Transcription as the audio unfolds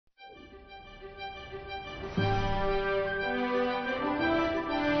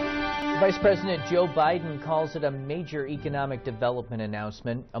Vice President Joe Biden calls it a major economic development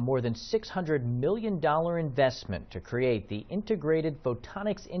announcement, a more than $600 million investment to create the Integrated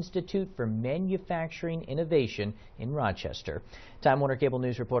Photonics Institute for Manufacturing Innovation in Rochester. Time Warner Cable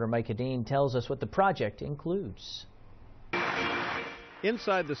News reporter Mike Hadeen tells us what the project includes.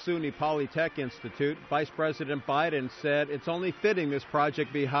 Inside the SUNY Polytechnic Institute, Vice President Biden said it's only fitting this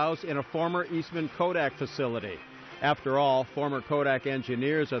project be housed in a former Eastman Kodak facility. After all, former Kodak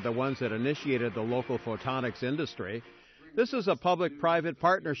engineers are the ones that initiated the local photonics industry. This is a public-private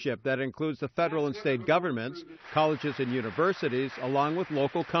partnership that includes the federal and state governments, colleges and universities, along with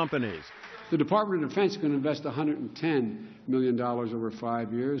local companies. The Department of Defense is going to invest $110 million over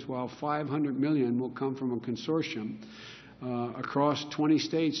 5 years, while $500 million will come from a consortium across 20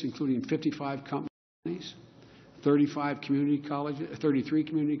 states, including 55 companies, 33 community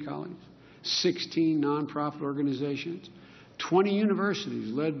colleges, 16 nonprofit organizations, 20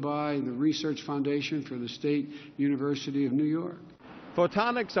 universities led by the Research Foundation for the State University of New York.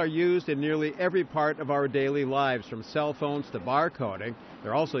 Photonics are used in nearly every part of our daily lives, from cell phones to barcoding.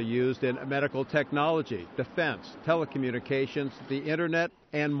 They're also used in medical technology, defense, telecommunications, the internet,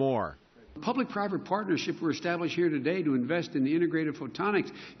 and more. Public-private partnership we're established here today to invest in the integrated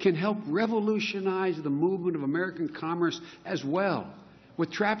photonics can help revolutionize the movement of American commerce as well, with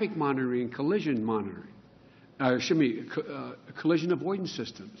traffic monitoring and collision monitoring, collision avoidance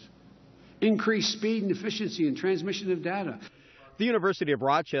systems, increased speed and efficiency in transmission of data. The University of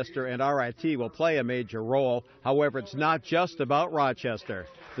Rochester and RIT will play a major role. However, it's not just about Rochester.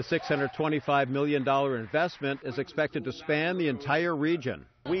 The $625 million investment is expected to span the entire region.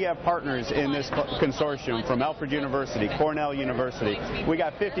 We have partners in this consortium from Alfred University, Cornell University. We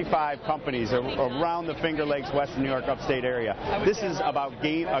got 55 companies around the Finger Lakes, Western New York, upstate area. This is about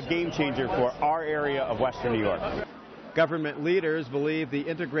a game changer for our area of Western New York. Government leaders believe the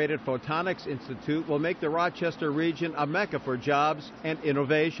Integrated Photonics Institute will make the Rochester region a mecca for jobs and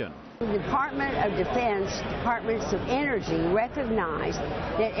innovation. The Department of Defense, Departments of Energy recognize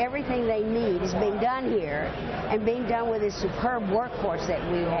that everything they need is being done here and being done with this superb workforce that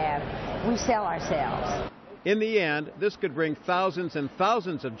we have. We sell ourselves. In the end, this could bring thousands and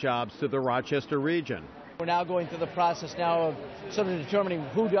thousands of jobs to the Rochester region. We're now going through the process now of sort of determining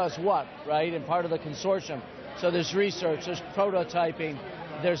who does what, right, and part of the consortium. So there's research, there's prototyping,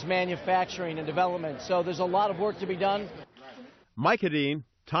 there's manufacturing and development. So there's a lot of work to be done. Mike Hadeen,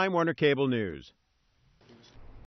 Time Warner Cable News.